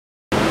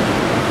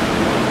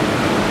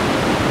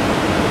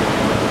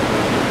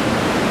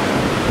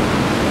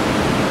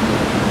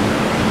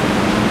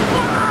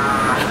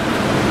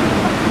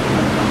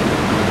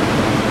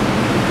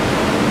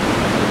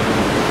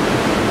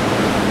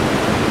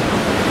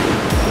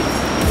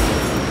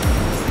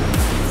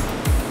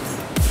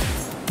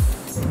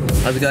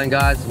How's it going,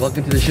 guys?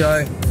 Welcome to the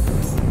show.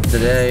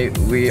 Today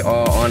we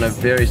are on a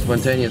very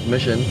spontaneous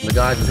mission. The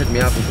guys have hit me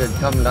up and said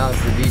come down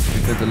to the beach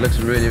because it looks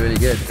really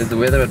good. There's the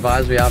weather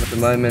advisory out at the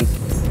moment.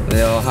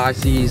 There are high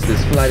seas,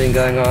 there's flooding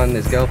going on,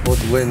 there's gale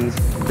force winds,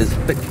 there's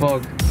thick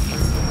fog.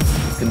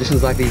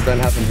 Conditions like these don't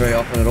happen very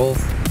often at all.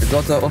 It's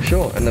also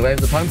offshore and the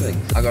waves are pumping.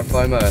 I got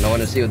FOMO and I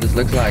want to see what this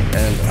looks like,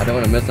 and I don't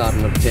want to miss out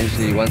on a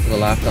potentially once in a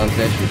lifetime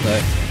session. So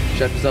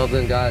strap yourselves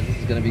in, guys, this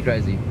is going to be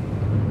crazy.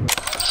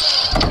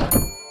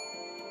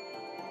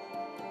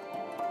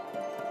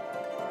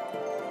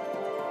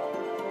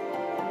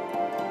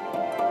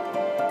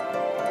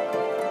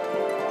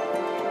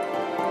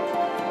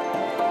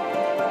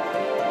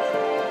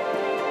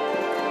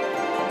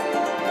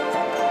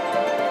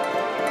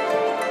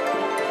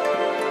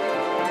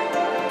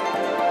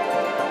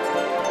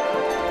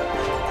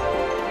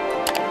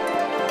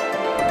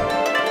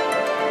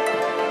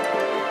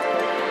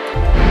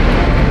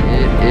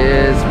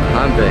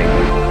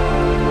 Pumping.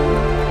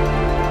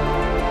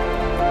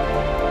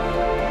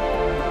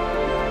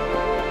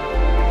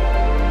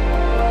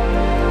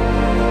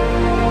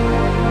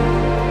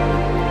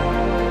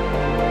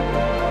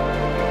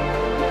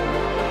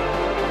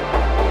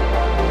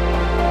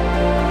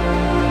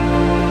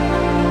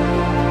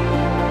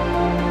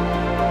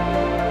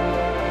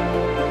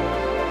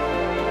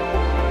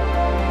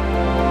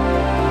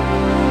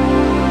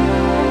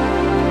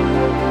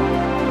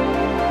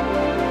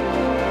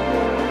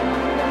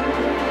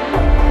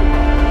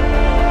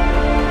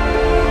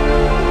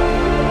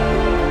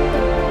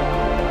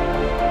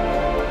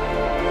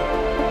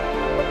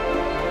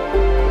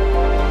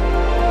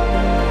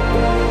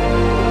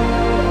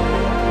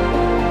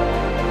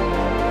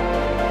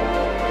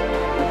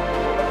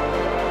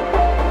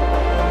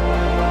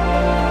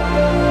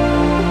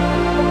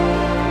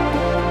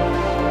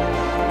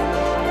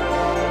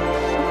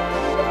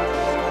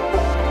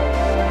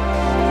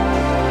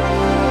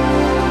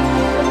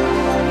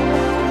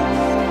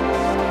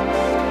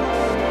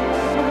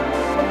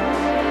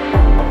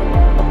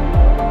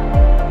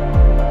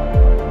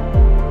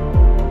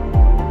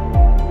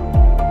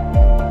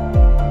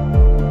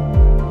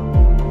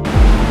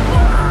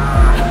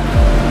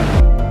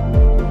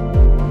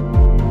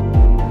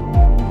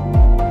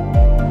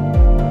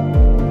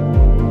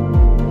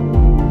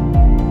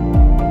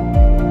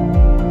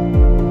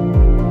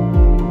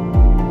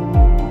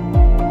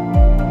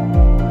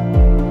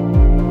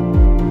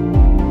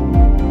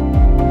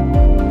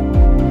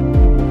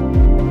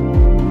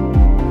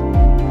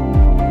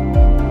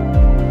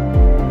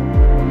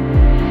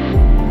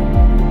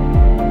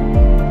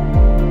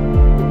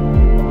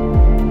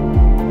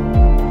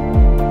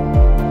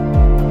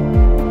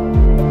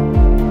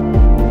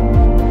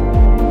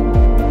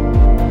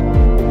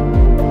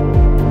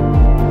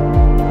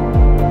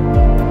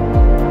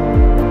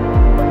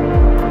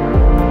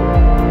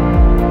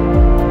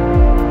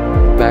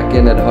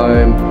 In at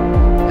home,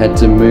 had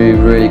to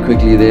move really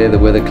quickly there. The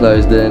weather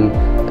closed in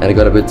and it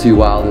got a bit too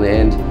wild in the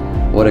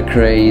end. What a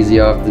crazy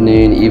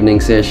afternoon, evening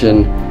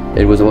session.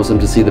 It was awesome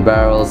to see the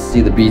barrels,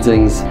 see the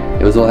beatings.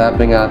 It was all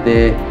happening out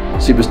there.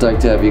 Super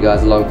stoked to have you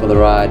guys along for the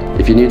ride.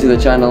 If you're new to the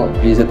channel,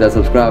 please hit that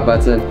subscribe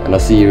button and I'll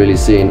see you really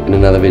soon in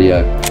another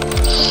video.